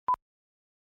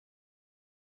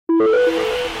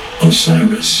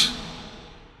Osiris.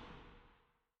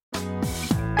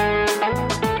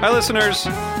 Hi, listeners.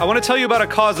 I want to tell you about a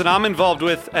cause that I'm involved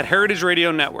with at Heritage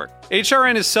Radio Network.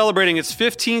 HRN is celebrating its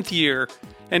 15th year,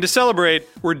 and to celebrate,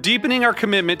 we're deepening our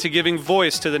commitment to giving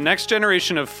voice to the next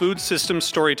generation of food systems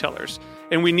storytellers,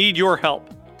 and we need your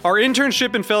help. Our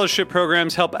internship and fellowship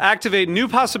programs help activate new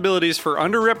possibilities for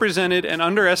underrepresented and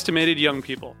underestimated young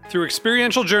people through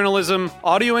experiential journalism,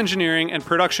 audio engineering, and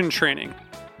production training.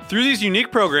 Through these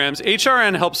unique programs,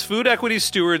 HRN helps food equity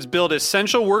stewards build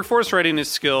essential workforce readiness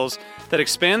skills that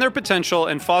expand their potential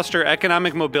and foster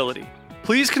economic mobility.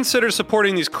 Please consider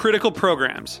supporting these critical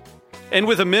programs. And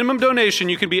with a minimum donation,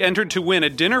 you can be entered to win a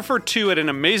dinner for two at an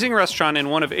amazing restaurant in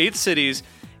one of 8 cities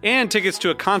and tickets to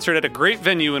a concert at a great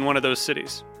venue in one of those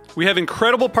cities. We have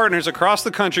incredible partners across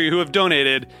the country who have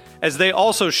donated, as they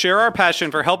also share our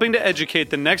passion for helping to educate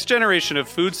the next generation of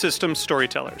food systems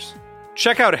storytellers.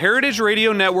 Check out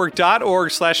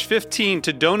heritageradionetwork.org/15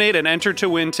 to donate and enter to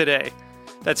win today.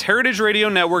 That's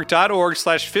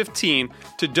heritageradionetwork.org/15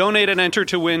 to donate and enter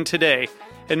to win today.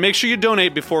 And make sure you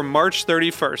donate before March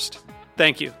 31st.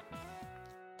 Thank you.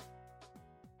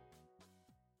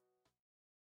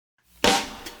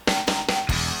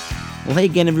 Well, hey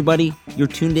again, everybody. You're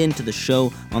tuned in to the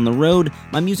show On the Road,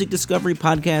 my music discovery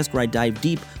podcast where I dive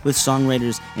deep with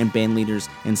songwriters and band leaders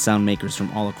and sound makers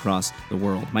from all across the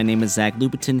world. My name is Zach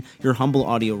Lupetin, your humble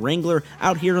audio wrangler,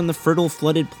 out here on the fertile,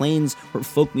 flooded plains where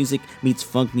folk music meets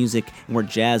funk music and where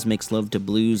jazz makes love to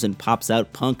blues and pops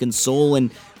out punk and soul.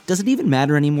 And does it even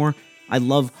matter anymore? I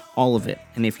love all of it.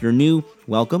 And if you're new,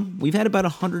 welcome. We've had about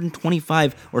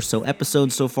 125 or so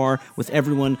episodes so far with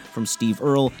everyone from Steve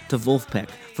Earle to Wolfpack,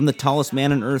 from the tallest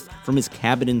man on earth from his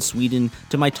cabin in Sweden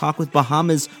to my talk with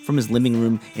Bahamas from his living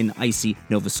room in icy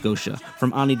Nova Scotia,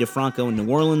 from Ani DeFranco in New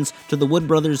Orleans to the Wood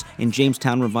Brothers in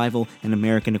Jamestown Revival and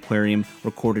American Aquarium,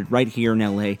 recorded right here in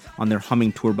LA on their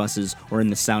humming tour buses or in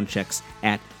the sound checks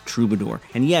at Troubadour.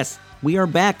 And yes, we are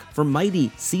back for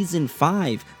Mighty Season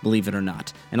 5, believe it or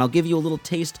not. And I'll give you a little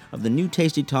taste of the new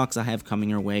Tasty Talks I have coming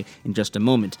your way in just a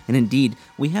moment. And indeed,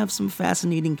 we have some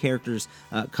fascinating characters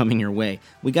coming your way.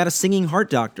 We got a singing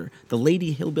heart doctor, the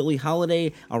Lady Hillbilly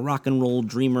Holiday, a rock and roll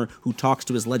dreamer who talks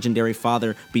to his legendary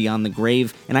father beyond the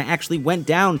grave. And I actually went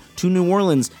down to New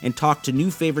Orleans and talked to new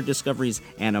favorite discoveries,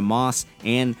 Anna Moss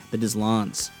and the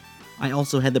Dislans. I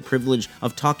also had the privilege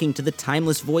of talking to the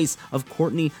timeless voice of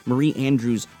Courtney Marie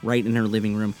Andrews right in her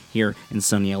living room here in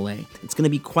sunny LA. It's going to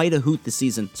be quite a hoot this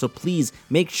season, so please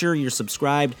make sure you're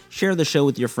subscribed, share the show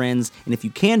with your friends, and if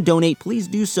you can donate, please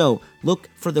do so. Look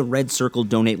for the red circle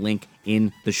donate link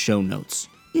in the show notes.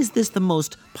 Is this the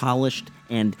most polished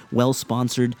and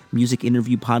well-sponsored music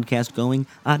interview podcast going?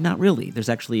 Not really. There's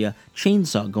actually a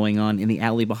chainsaw going on in the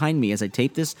alley behind me as I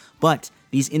tape this, but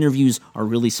these interviews are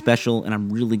really special, and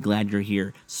I'm really glad you're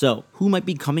here. So, who might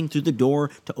be coming through the door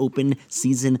to open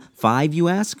Season 5, you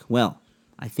ask? Well,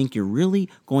 I think you're really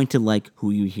going to like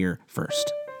who you hear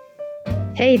first.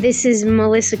 Hey, this is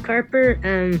Melissa Carper.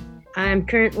 I'm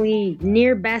currently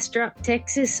near Bastrop,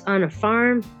 Texas on a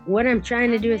farm. What I'm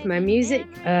trying to do with my music?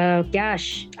 I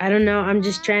don't know. I'm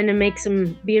just trying to make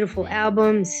some beautiful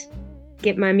albums,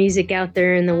 get my music out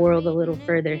there in the world a little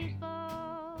further.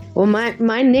 Well,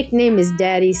 my nickname is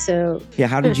Daddy, so... Yeah,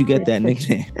 how did you get that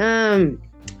nickname?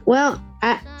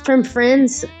 From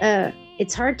friends.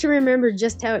 It's hard to remember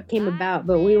just how it came about,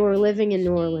 but we were living in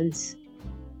New Orleans,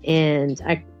 and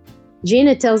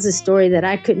Gina tells a story that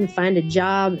I couldn't find a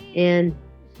job, and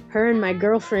her and my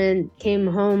girlfriend came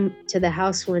home to the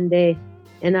house one day,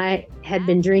 and I had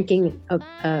been drinking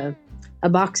a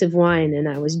box of wine, and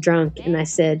I was drunk, and I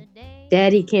said,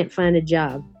 Daddy can't find a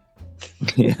job.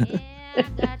 Yeah.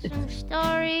 Got some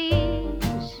stories,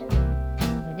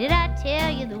 but did I tell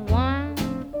you the one?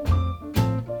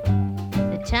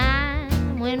 The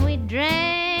time when we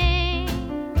drank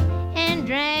and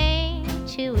drank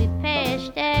till we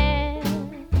passed out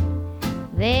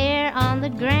there on the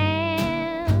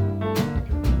ground.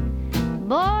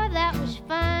 Boy, that was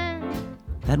fun.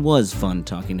 That was fun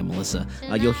talking to Melissa.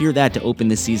 You'll hear that to open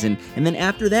this season, and then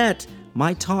after that,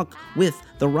 my talk with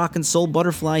the rock and soul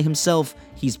butterfly himself.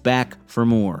 He's back for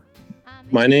more.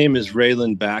 My name is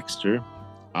Raylan Baxter.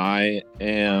 I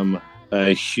am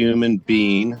a human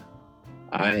being.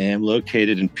 I am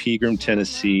located in Pegram,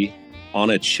 Tennessee, on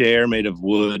a chair made of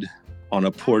wood, on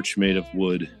a porch made of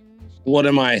wood. What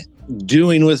am I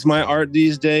doing with my art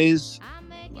these days?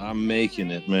 I'm making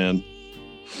it, man.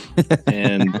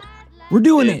 And we're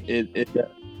doing it.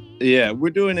 Yeah,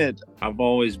 we're doing it. I've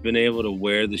always been able to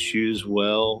wear the shoes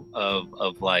well of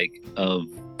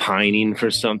pining for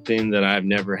something that I've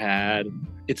never had.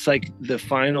 It's like the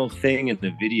final thing in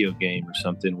the video game or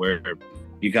something where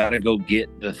you got to go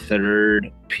get the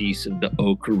third piece of the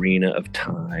Ocarina of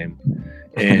Time.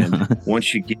 And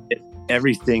once you get it,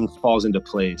 everything falls into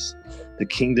place. The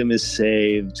kingdom is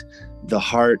saved. The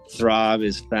heart throb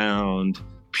is found.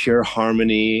 Pure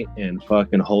harmony and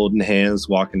fucking holding hands,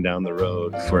 walking down the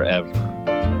road forever.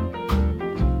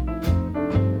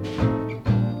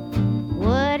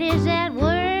 What is that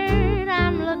word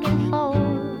I'm looking for?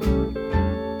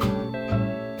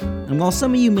 And while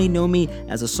some of you may know me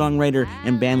as a songwriter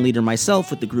and band leader myself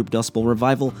with the group Dust Bowl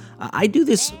Revival, I do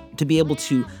this to be able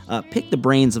to pick the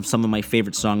brains of some of my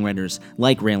favorite songwriters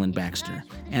like Raylan Baxter,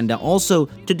 and also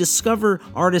to discover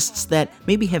artists that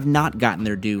maybe have not gotten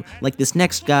their due, like this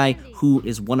next guy who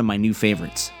is one of my new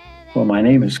favorites. Well, my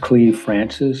name is Cleve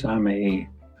Francis. I'm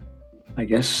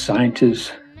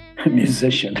scientist,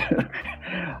 musician.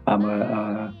 I'm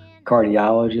a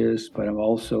cardiologist, but I'm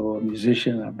also a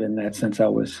musician. I've been that since I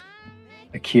was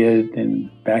a kid and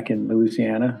back in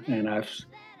Louisiana, and I've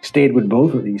stayed with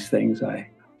both of these things. I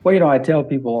tell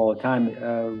people all the time,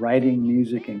 writing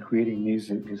music and creating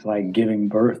music is like giving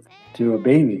birth to a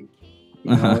baby.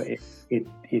 You know, it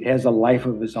has a life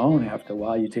of its own. After a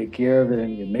while, you take care of it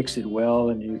and you mix it well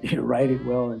and you write it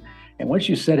well. And once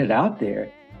you set it out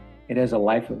there, it has a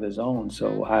life of its own.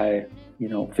 So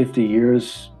 50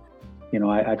 years,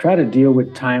 I try to deal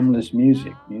with timeless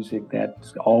music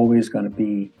that's always going to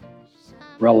be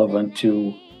relevant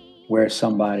to where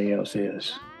somebody else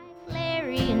is.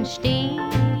 Larry and Steve,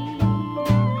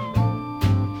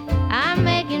 I'm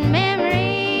making memories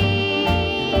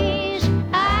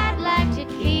I'd like to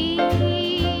keep.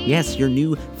 Yes, your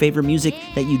new favorite music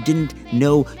that you didn't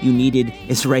know you needed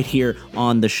is right here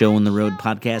on the Show on the Road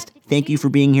podcast. Thank you for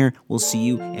being here. We'll see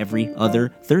you every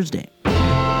other Thursday.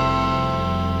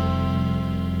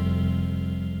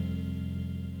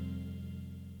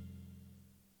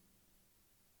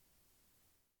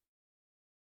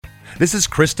 This is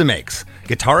Krista Makes,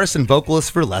 guitarist and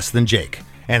vocalist for Less Than Jake,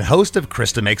 and host of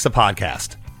Krista Makes a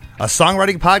Podcast, a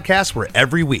songwriting podcast where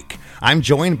every week I'm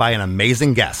joined by an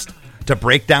amazing guest to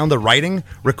break down the writing,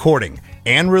 recording,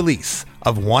 and release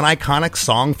of one iconic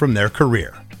song from their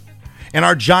career. In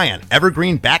our giant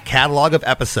evergreen back catalog of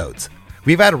episodes,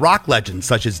 we've had rock legends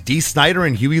such as Dee Snider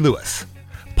and Huey Lewis,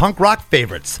 punk rock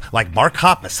favorites like Mark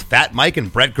Hoppus, Fat Mike,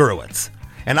 and Brett Gurewitz,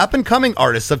 and up-and-coming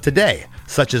artists of today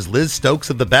such as Liz Stokes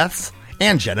of the Beths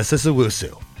and Genesis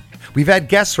Owusu. We've had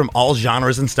guests from all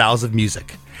genres and styles of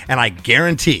music, and I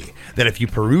guarantee that if you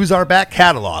peruse our back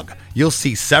catalog, you'll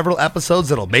see several episodes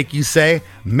that'll make you say,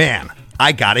 man,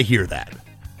 I gotta hear that.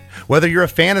 Whether you're a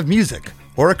fan of music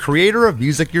or a creator of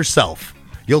music yourself,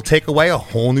 you'll take away a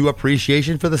whole new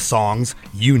appreciation for the songs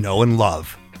you know and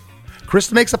love.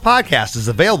 Krista Makes a Podcast is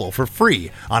available for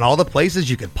free on all the places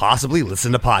you could possibly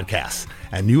listen to podcasts,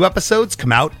 and new episodes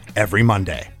come out every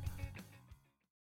Monday.